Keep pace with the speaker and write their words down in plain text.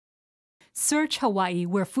Search Hawaii,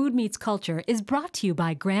 where food meets culture, is brought to you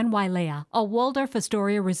by Grand Wailea, a Waldorf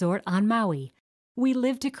Astoria resort on Maui. We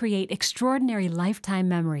live to create extraordinary lifetime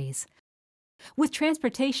memories. With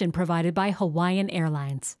transportation provided by Hawaiian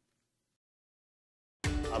Airlines.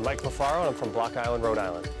 I'm Mike Lofaro, and I'm from Block Island, Rhode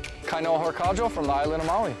Island. Kainoa Horcajo from the island of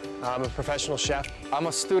Maui. I'm a professional chef. I'm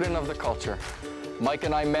a student of the culture. Mike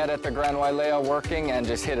and I met at the Grand Wailea working and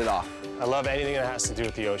just hit it off. I love anything that has to do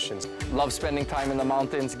with the oceans. Love spending time in the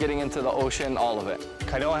mountains, getting into the ocean, all of it.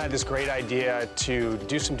 Kainoa had this great idea to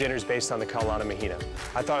do some dinners based on the Kaulana Mahina.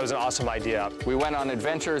 I thought it was an awesome idea. We went on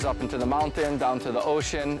adventures up into the mountain, down to the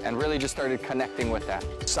ocean, and really just started connecting with that.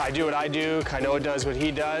 So I do what I do, Kainoa does what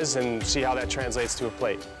he does, and see how that translates to a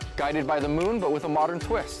plate. Guided by the moon, but with a modern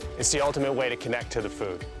twist. It's the ultimate way to connect to the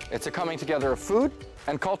food. It's a coming together of food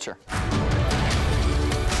and culture.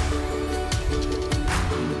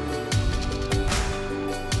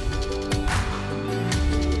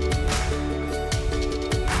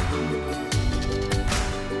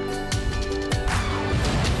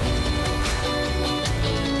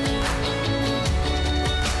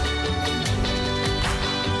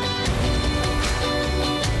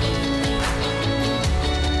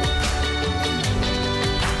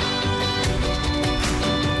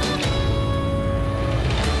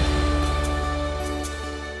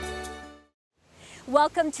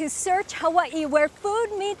 Welcome to Search Hawaii, where food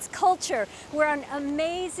meets culture. We're on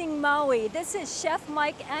amazing Maui. This is Chef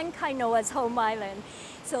Mike and Kainoa's home island.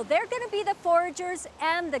 So they're going to be the foragers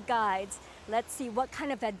and the guides. Let's see what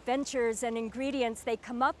kind of adventures and ingredients they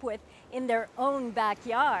come up with in their own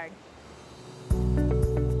backyard.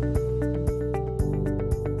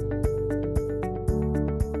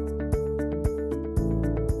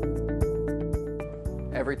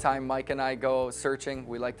 Every time Mike and I go searching,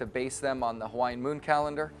 we like to base them on the Hawaiian moon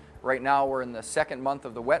calendar. Right now we're in the second month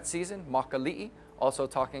of the wet season, Makali'i, also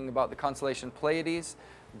talking about the constellation Pleiades,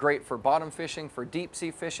 great for bottom fishing, for deep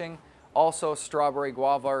sea fishing. Also strawberry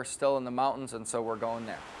guava are still in the mountains, and so we're going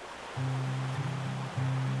there.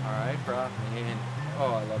 All right, bro.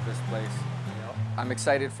 Oh, I love this place. I'm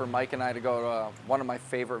excited for Mike and I to go to one of my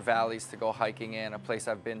favorite valleys to go hiking in, a place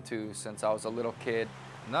I've been to since I was a little kid.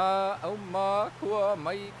 You know,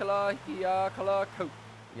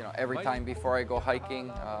 every time before I go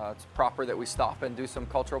hiking, it's proper that we stop and do some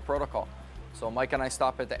cultural protocol. So Mike and I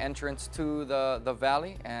stop at the entrance to the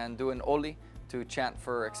valley and do an oli to chant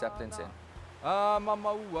for acceptance in.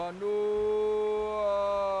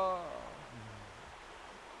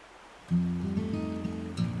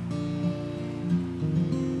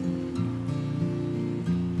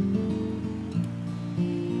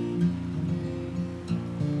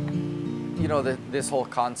 You know, this whole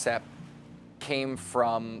concept came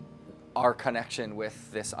from our connection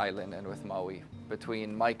with this island and with Maui.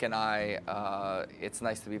 Between Mike and I, it's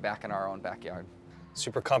nice to be back in our own backyard.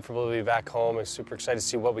 Super comfortable to be back home and super excited to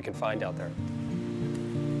see what we can find out there.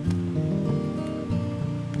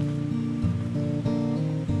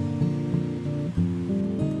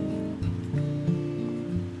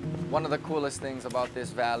 One of the coolest things about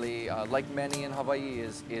this valley, like many in Hawaii,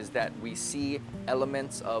 is that we see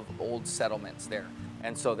elements of old settlements there.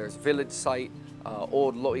 And so there's village site,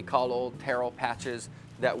 old lo'ikalo, old taro patches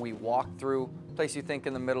that we walk through. A place you think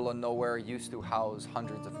in the middle of nowhere used to house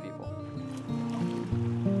hundreds of people.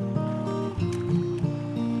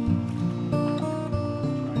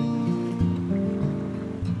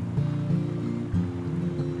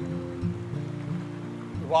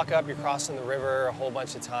 Walk up, you're crossing the river a whole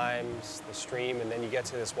bunch of times, the stream, and then you get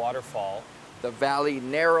to this waterfall. The valley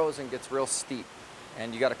narrows and gets real steep,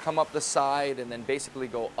 and you got to come up the side and then basically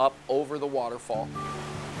go up over the waterfall.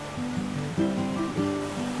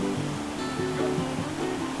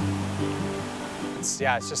 It's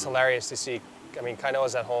just hilarious to see. I mean,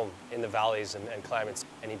 Kainoa's at home in the valleys and climates,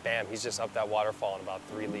 and he's just up that waterfall in about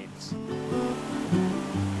 3 leaps.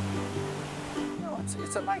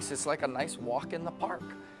 It's like a nice walk in the park.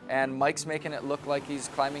 And Mike's making it look like he's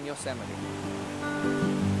climbing Yosemite.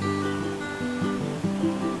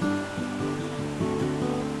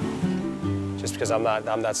 Just because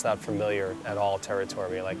that's not familiar at all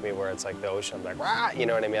territory like me, where it's like the ocean, I'm like, rah, you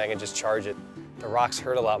know what I mean? I can just charge it. The rocks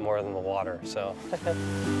hurt a lot more than the water, so.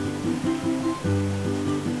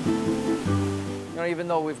 You know, even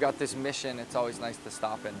though we've got this mission, it's always nice to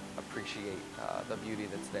stop and appreciate the beauty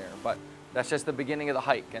that's there. But that's just the beginning of the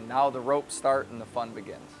hike, and now the ropes start and the fun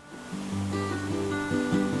begins.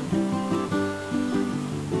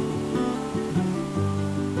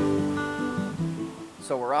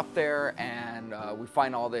 So we're up there and we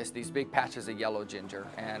find all these big patches of yellow ginger,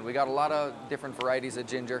 and we got a lot of different varieties of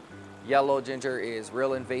ginger. Yellow ginger is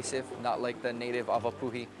real invasive, not like the native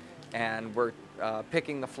avapuhi. and we're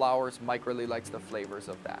picking the flowers. Mike really likes the flavors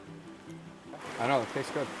of that. I know, it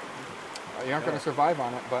tastes good. You aren't going to survive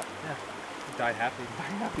on it, but yeah, die happy. Die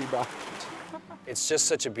happy, bro. It's just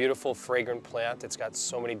such a beautiful, fragrant plant. It's got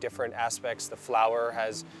so many different aspects. The flower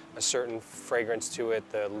has a certain fragrance to it.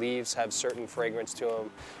 The leaves have certain fragrance to them.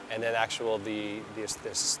 And then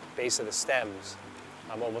this base of the stems,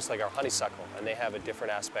 almost like our honeysuckle, and they have a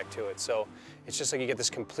different aspect to it. So it's just like you get this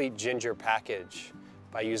complete ginger package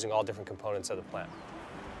by using all different components of the plant.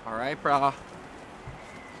 All right, brah.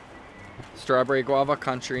 Strawberry guava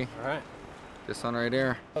country. All right. This one right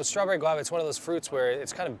here. Oh, strawberry guava, it's one of those fruits where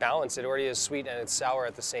it's kind of balanced. It already is sweet and it's sour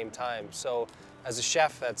at the same time. So as a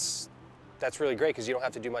chef, that's really great because you don't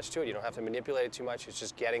have to do much to it. You don't have to manipulate it too much. It's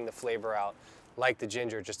just getting the flavor out, like the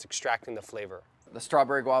ginger, just extracting the flavor. The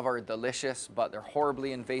strawberry guava are delicious, but they're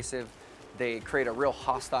horribly invasive. They create a real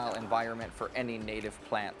hostile environment for any native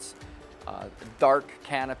plants. Dark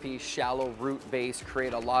canopy, shallow root base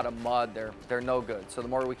create a lot of mud. They're no good. So the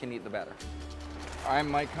more we can eat, the better. All right,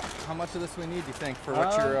 Mike, how much of this we need, do you think, for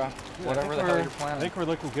what you're, whatever the hell you're planning? I think we're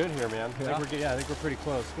looking good here, man. Yeah? I think we're pretty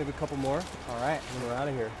close. Maybe a couple more. All right. And we're out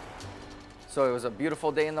of here. So it was a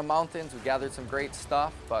beautiful day in the mountains. We gathered some great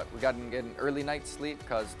stuff, but we got to get an early night's sleep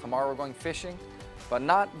because tomorrow we're going fishing, but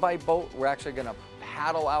not by boat. We're actually going to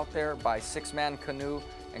paddle out there by 6-man canoe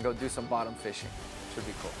and go do some bottom fishing. Should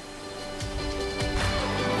be cool.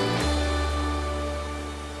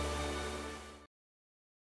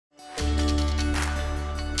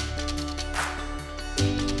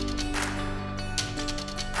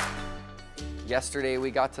 Yesterday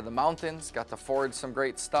we got to the mountains, got to forage some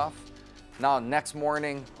great stuff. Now next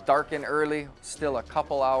morning, dark and early, still a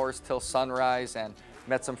couple hours till sunrise, and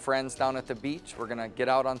met some friends down at the beach. We're gonna get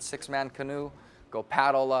out on 6-man canoe, go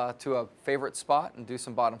paddle to a favorite spot and do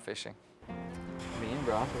some bottom fishing. Mean,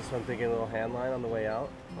 bro. So I'm thinking a little hand line on the way out.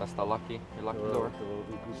 That's your lucky door. The little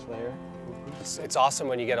uku slayer. It's awesome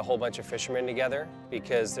when you get a whole bunch of fishermen together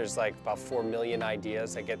because there's like about 4 million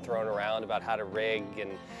ideas that get thrown around about how to rig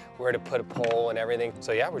and where to put a pole and everything.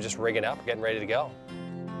 So yeah, we're just rigging up, getting ready to go.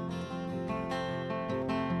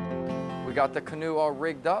 We got the canoe all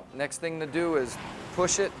rigged up. Next thing to do is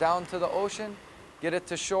push it down to the ocean, get it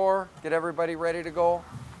to shore, get everybody ready to go,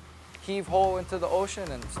 heave ho into the ocean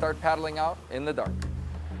and start paddling out in the dark.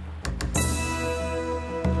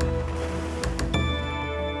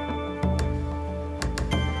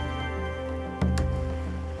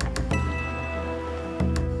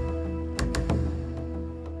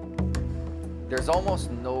 There's almost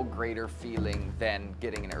no greater feeling than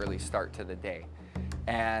getting an early start to the day.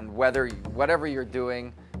 And whatever you're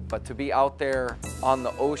doing, but to be out there on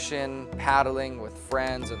the ocean, paddling with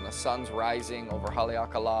friends and the sun's rising over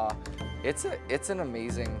Haleakala, it's an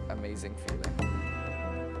amazing, amazing feeling.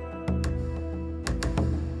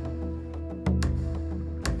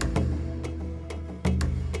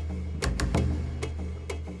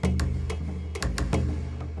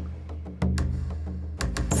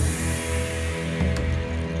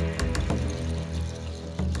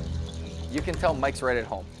 You can tell Mike's right at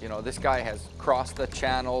home. You know, this guy has crossed the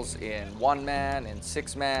channels in 1-man and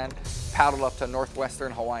 6-man, paddled up to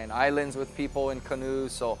northwestern Hawaiian Islands with people in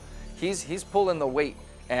canoes, so he's pulling the weight.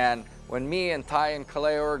 And when me and Ty and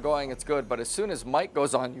Kaleo are going, it's good, but as soon as Mike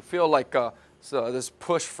goes on, you feel like this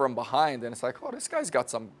push from behind, and it's like, oh, this guy's got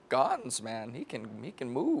some guns, man. He can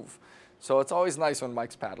move. So it's always nice when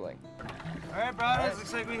Mike's paddling. All right, brothers,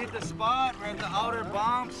 looks like we hit the spot. We're at the outer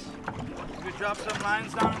bumps. We drop some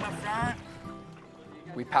lines down in the front.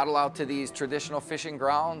 We paddle out to these traditional fishing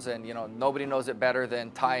grounds, and you know, nobody knows it better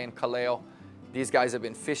than Ty and Kaleo. These guys have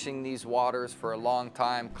been fishing these waters for a long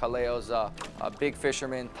time. Kaleo's a big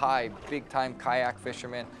fisherman, Ty, big-time kayak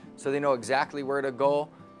fisherman. So they know exactly where to go,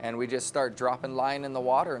 and we just start dropping line in the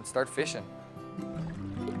water and start fishing.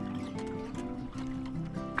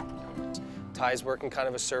 Ty's working kind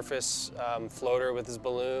of a surface floater with his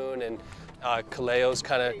balloon, and Kaleo's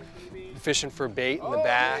kind of fishing for bait in the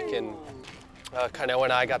back, and Kainoa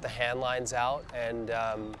and I got the hand lines out, and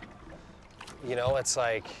you know, it's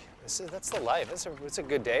like, that's the life. It's a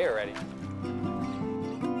good day already.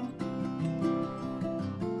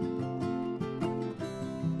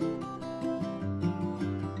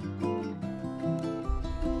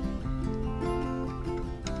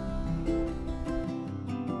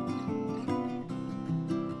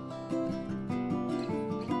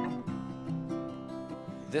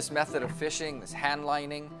 This method of fishing, this hand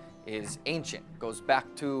lining, is ancient. It goes back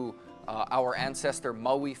to our ancestor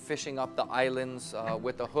Maui fishing up the islands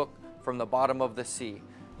with a hook from the bottom of the sea.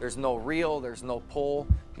 There's no reel, there's no pole.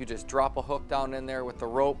 You just drop a hook down in there with the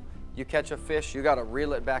rope. You catch a fish, you gotta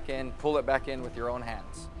reel it back in, pull it back in with your own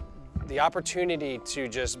hands. The opportunity to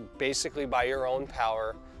just basically by your own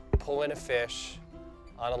power, pull in a fish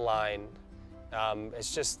on a line,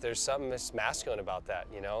 it's just, there's something that's masculine about that,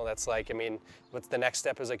 you know? That's like, I mean, what's the next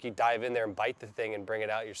step is like you dive in there and bite the thing and bring it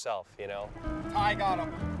out yourself, you know? I got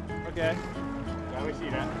him. Okay. Yeah, we see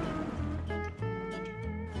that.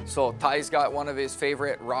 So Ty's got one of his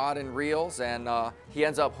favorite rod and reels, and he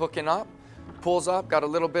ends up hooking up, pulls up, got a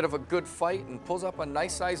little bit of a good fight, and pulls up a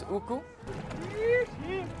nice size uku.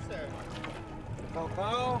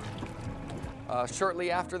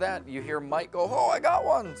 Shortly after that, you hear Mike go, "Oh, I got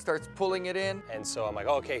one," starts pulling it in. And so I'm like,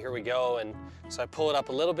 oh, okay, here we go. And so I pull it up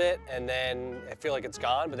a little bit, and then I feel like it's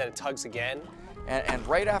gone, but then it tugs again. And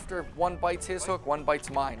right after one bites his hook, one bites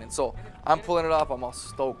mine. And so I'm pulling it up, I'm all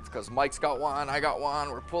stoked because Mike's got one, I got one,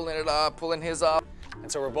 we're pulling it up, pulling his up.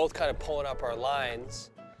 And so we're both kind of pulling up our lines,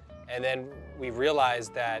 and then we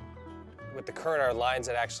realized that with the current, our lines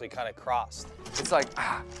had actually kind of crossed. It's like,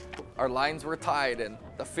 our lines were tied and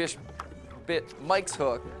the fish bit Mike's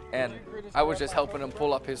hook, and I was just helping him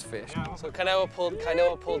pull up his fish. So Kainoa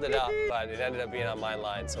pulled it up, but it ended up being on my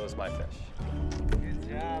line, so it was my fish. Good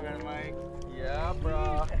job, man, Mike. Yeah, bro.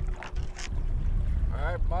 All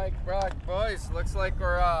right, Mike, bro, boys, looks like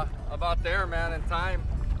we're about there, man, in time.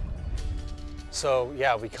 So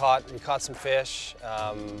yeah, we caught some fish.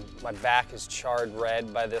 My back is charred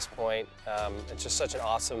red by this point. It's just such an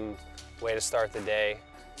awesome way to start the day.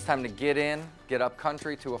 It's time to get in, get up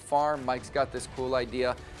country to a farm. Mike's got this cool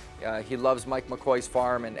idea. He loves Mike McCoy's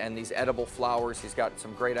farm and these edible flowers. He's got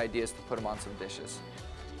some great ideas to put them on some dishes.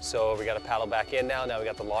 So we got to paddle back in now. Now we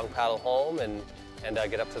got the long paddle home and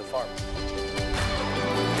get up to the farm.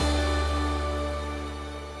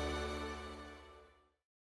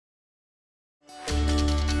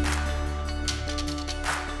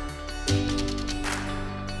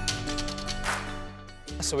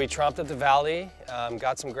 So we tromped up the valley,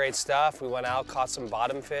 got some great stuff. We went out, caught some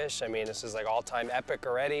bottom fish. I mean, this is like all-time epic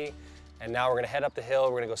already. And now we're gonna head up the hill.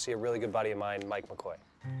 We're gonna go see a really good buddy of mine, Mike McCoy.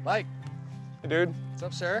 Mike. Hey, dude. What's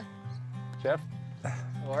up, sir? Chef.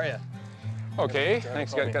 How are you? Okay,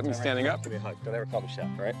 thanks. Got me standing up. Give me a hug. Don't ever call me chef,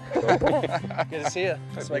 right? Good to see you.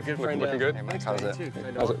 That's my good friend. Looking good. Hey, Mike, how's it?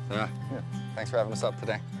 How's it? Yeah. Thanks for having us up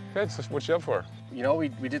today. Good. So what you up for? You know, we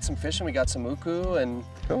did some fishing. We got some uku, and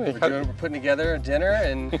Cool. we're putting together a dinner.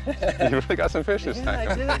 And You really got some fish this time.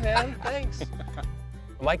 I did it, man. Thanks.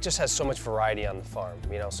 Mike just has so much variety on the farm,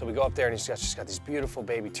 you know. So we go up there and he's just got these beautiful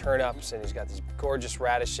baby turnips, and he's got these gorgeous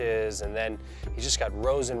radishes, and then he's just got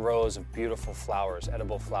rows and rows of beautiful flowers,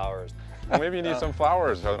 edible flowers. Well, maybe you need some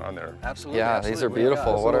flowers on there. Absolutely. Yeah, absolutely. these are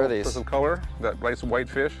beautiful. What are For these? some color, that nice white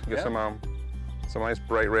fish. Get Yeah. some nice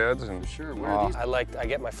bright reds and. Sure. What are these? I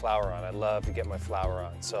get my flower on. I love to get my flower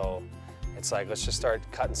on. So it's like, let's just start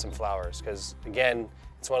cutting some flowers, because again,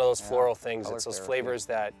 it's one of those floral things. color It's those therapy. flavors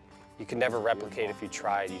that you can never replicate if you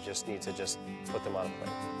tried. You just need to just put them on a plate.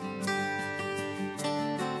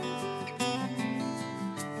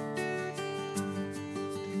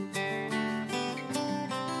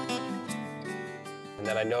 And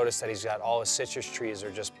then I noticed that he's got all his citrus trees are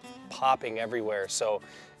just popping everywhere. So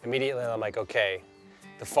immediately I'm like, okay,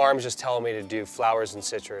 the farm's just telling me to do flowers and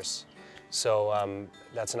citrus. So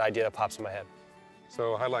that's an idea that pops in my head.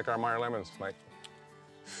 So how like our Meyer lemons, Mike?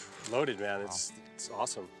 Loaded, man. It's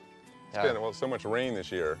awesome. It's been so much rain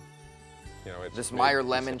this year. You know, it's This Meyer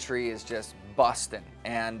lemon tree is just busting,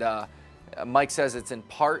 and Mike says it's in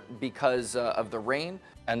part because of the rain,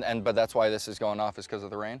 but that's why this is going off, is because of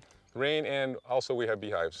the rain. rain, and also we have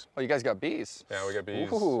beehives. Oh, you guys got bees. Yeah, we got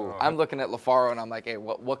bees. Ooh, I'm looking at Lofaro and I'm like, hey,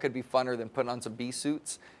 what could be funner than putting on some bee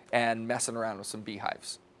suits and messing around with some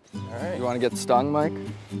beehives? All right. You want to get stung, Mike?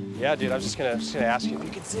 Yeah, dude, I was just gonna ask you if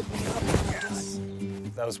you could zip me up.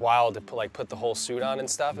 That was wild to put the whole suit on and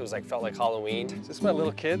stuff. It was like, felt like Halloween. Is this my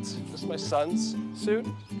little kid's? This is my son's suit?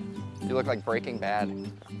 You look like Breaking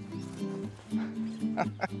Bad.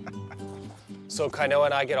 So Kainoa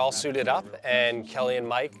and I get all suited up, and Kelly and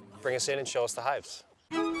Mike bring us in and show us the hives.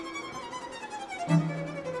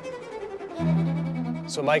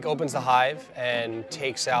 So Mike opens the hive and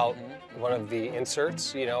takes out one of the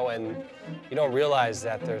inserts, you know, and you don't realize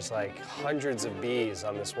that there's like hundreds of bees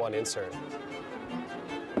on this one insert.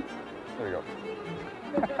 There we go.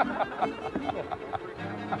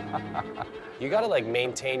 You gotta like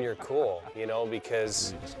maintain your cool, you know,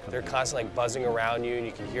 because they're constantly like buzzing around you, and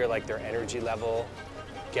you can hear like their energy level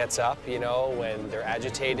gets up, you know, when they're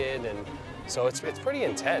agitated, and so it's pretty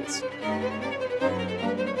intense.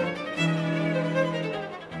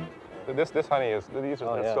 This honey is, these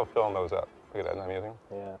are still filling those up. Look at that, isn't that amazing?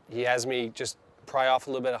 Yeah. He has me just pry off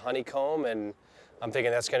a little bit of honeycomb and I'm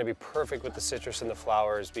thinking that's going to be perfect with the citrus and the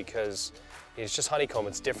flowers because it's just honeycomb.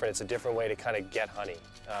 It's different. It's a different way to kind of get honey.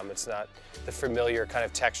 It's not the familiar kind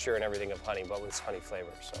of texture and everything of honey, but with honey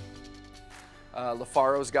flavor. So.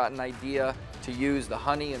 Lofaro's got an idea to use the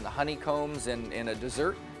honey and the honeycombs in a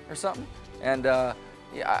dessert or something, and yeah,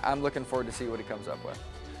 I'm looking forward to see what he comes up with.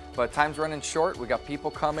 But time's running short. We got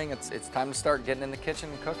people coming. It's time to start getting in the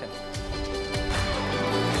kitchen and cooking.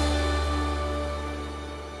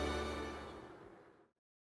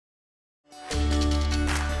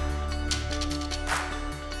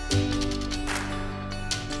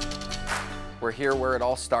 We're here where it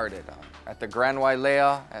all started, at the Grand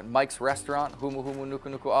Wailea, at Mike's restaurant, Humu Humu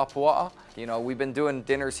Nuku Nuku Apua'a. You know, we've been doing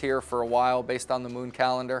dinners here for a while based on the moon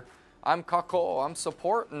calendar. I'm Kako, I'm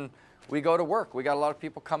support, and we go to work. We got a lot of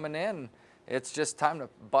people coming in. It's just time to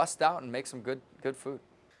bust out and make some good food.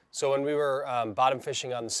 So when we were bottom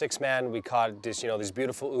fishing on the 6-man, we caught this, these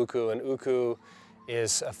beautiful uku, and uku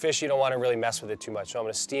is a fish you don't want to really mess with it too much. So I'm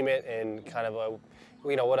going to steam it in kind of a,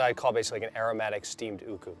 what I call basically like an aromatic steamed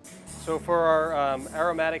uku. So for our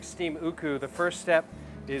aromatic steamed uku, the first step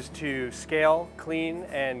is to scale, clean,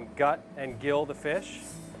 and gut and gill the fish.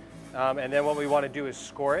 And then what we want to do is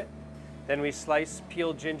score it. Then we slice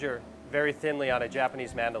peeled ginger very thinly on a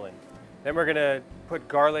Japanese mandolin. Then we're going to put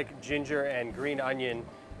garlic, ginger, and green onion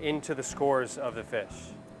into the scores of the fish.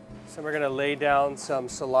 So we're going to lay down some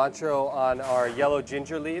cilantro on our yellow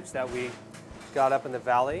ginger leaves that we got up in the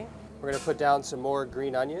valley. We're going to put down some more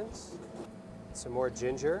green onions, some more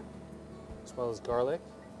ginger, as well as garlic.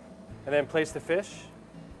 And then place the fish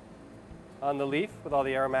on the leaf with all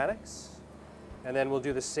the aromatics. And then we'll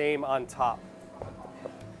do the same on top.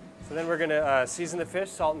 So then we're going to season the fish,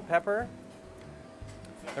 salt and pepper.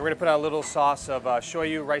 And we're going to put on a little sauce of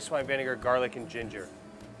shoyu, rice wine vinegar, garlic, and ginger.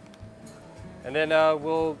 And then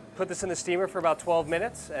we'll put this in the steamer for about 12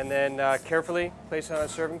 minutes and then carefully place it on a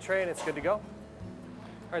serving tray and it's good to go.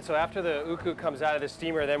 All right, so after the uku comes out of the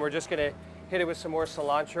steamer, then we're just going to hit it with some more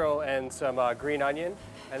cilantro and some green onion,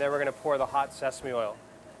 and then we're going to pour the hot sesame oil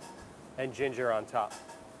and ginger on top.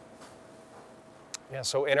 Yeah,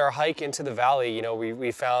 so in our hike into the valley,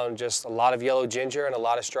 we found just a lot of yellow ginger and a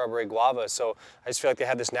lot of strawberry guava. So I just feel like they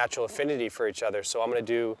had this natural affinity for each other. So I'm going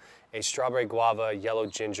to do a strawberry guava, yellow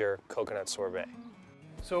ginger, coconut sorbet.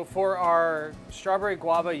 So for our strawberry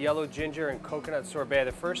guava, yellow ginger, and coconut sorbet,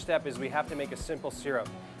 the first step is we have to make a simple syrup.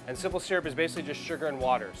 And simple syrup is basically just sugar and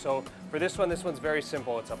water. So for this one's very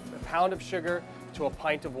simple. It's a pound of sugar to a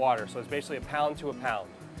pint of water. So it's basically a pound to a pound.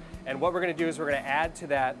 And what we're going to do is we're going to add to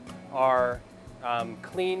that our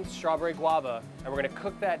clean strawberry guava, and we're going to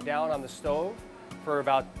cook that down on the stove for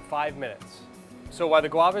about 5 minutes. So while the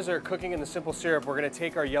guavas are cooking in the simple syrup, we're going to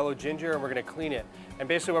take our yellow ginger and we're going to clean it. And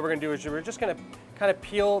basically what we're going to do is we're just going to kind of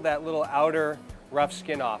peel that little outer rough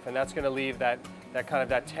skin off, and that's going to leave that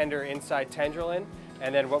tender inside tendril in.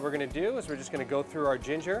 And then what we're going to do is we're just going to go through our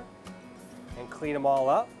ginger and clean them all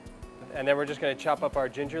up. And then we're just going to chop up our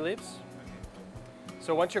ginger leaves.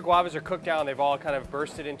 So once your guavas are cooked down, they've all kind of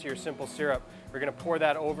bursted into your simple syrup, we're going to pour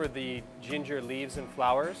that over the ginger leaves and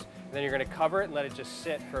flowers, and then you're going to cover it and let it just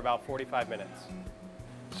sit for about 45 minutes.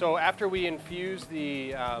 So after we infuse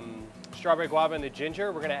the strawberry guava and the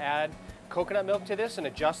ginger, we're going to add coconut milk to this and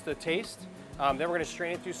adjust the taste. Then we're going to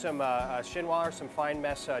strain it through some chinois or some fine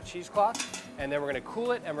mesh cheesecloth, and then we're going to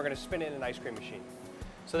cool it and we're going to spin it in an ice cream machine.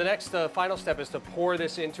 So the next final step is to pour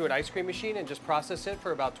this into an ice cream machine and just process it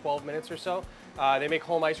for about 12 minutes or so. They make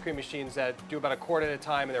home ice cream machines that do about a quart at a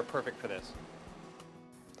time, and they're perfect for this.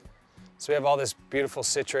 So we have all this beautiful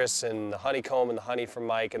citrus and the honeycomb and the honey from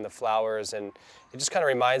Mike and the flowers, and it just kind of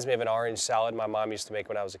reminds me of an orange salad my mom used to make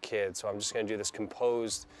when I was a kid. So I'm just going to do this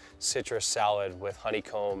composed citrus salad with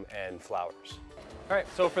honeycomb and flowers. All right,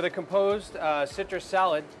 so for the composed citrus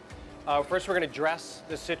salad, first we're going to dress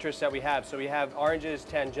the citrus that we have. So we have oranges,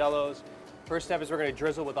 tangelos. First step is we're going to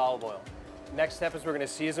drizzle with olive oil. Next step is we're going to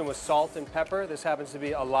season with salt and pepper. This happens to be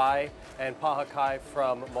alai and pahakai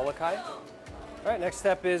from Molokai. All right, next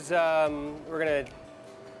step is we're going to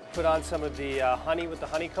put on some of the honey with the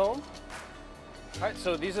honeycomb. All right,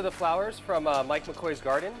 so these are the flowers from Mike McCoy's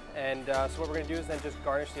garden, and so what we're going to do is then just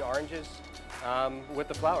garnish the oranges with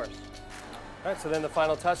the flowers. All right, so then the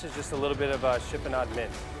final touch is just a little bit of chiffonade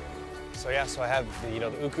mint. So yeah, so I have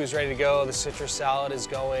the uku's ready to go, the citrus salad is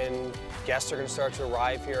going, guests are going to start to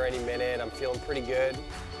arrive here any minute. I'm feeling pretty good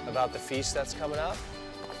about the feast that's coming up,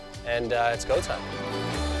 and it's go time.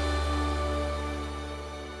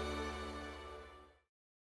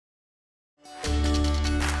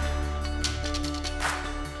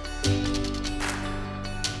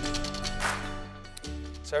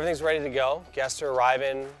 So everything's ready to go. Guests are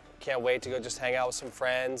arriving. Can't wait to go just hang out with some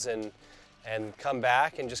friends and and come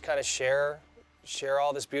back and just kind of share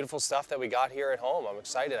all this beautiful stuff that we got here at home. I'm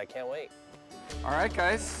excited, I can't wait. All right,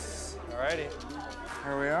 guys. Alrighty,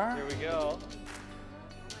 Here we are. here we go.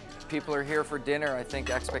 People are here for dinner. I think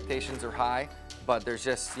expectations are high, but there's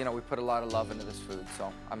just, you know, we put a lot of love into this food,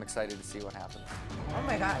 so I'm excited to see what happens. Oh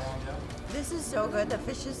my gosh, this is so good. The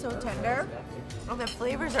fish is so tender. Oh, the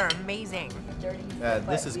flavors are amazing.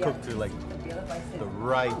 This is cooked to like the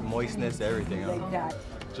right moistness, everything.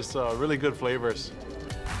 Just really good flavors.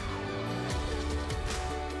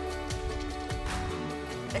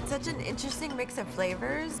 It's such an interesting mix of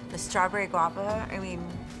flavors. The strawberry guava, I mean,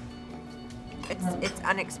 it's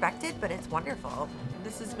unexpected, but it's wonderful.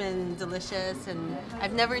 This has been delicious, and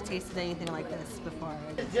I've never tasted anything like this before.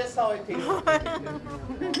 Just how it tastes.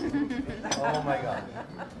 Oh my God.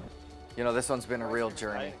 You know, this one's been a real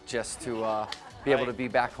journey just to be able to be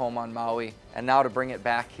back home on Maui, and now to bring it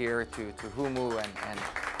back here to Humu and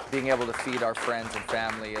being able to feed our friends and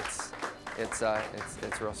family. It's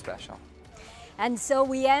real special. And so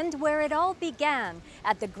we end where it all began,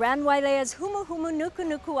 at the Grand Wailea's Humu Humu Nuku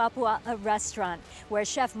Nuku Apua restaurant, where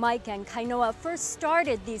Chef Mike and Kainoa first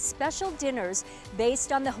started these special dinners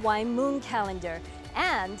based on the Hawaiian moon calendar,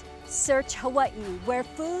 and Search Hawaii, where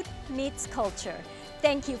food meets culture.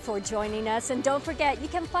 Thank you for joining us, and don't forget you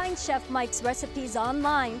can find Chef Mike's recipes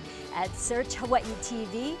online at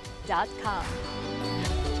searchhawaiitv.com.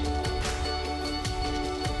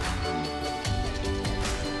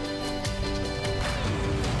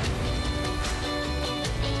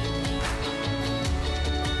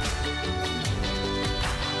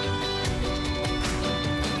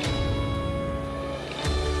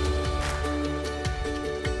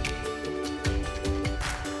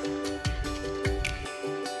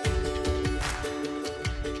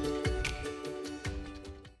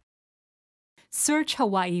 Search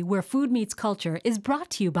Hawaii, where food meets culture, is brought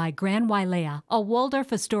to you by Grand Wailea, a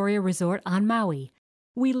Waldorf Astoria resort on Maui.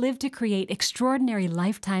 We live to create extraordinary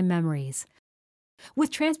lifetime memories.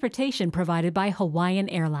 With transportation provided by Hawaiian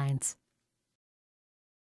Airlines.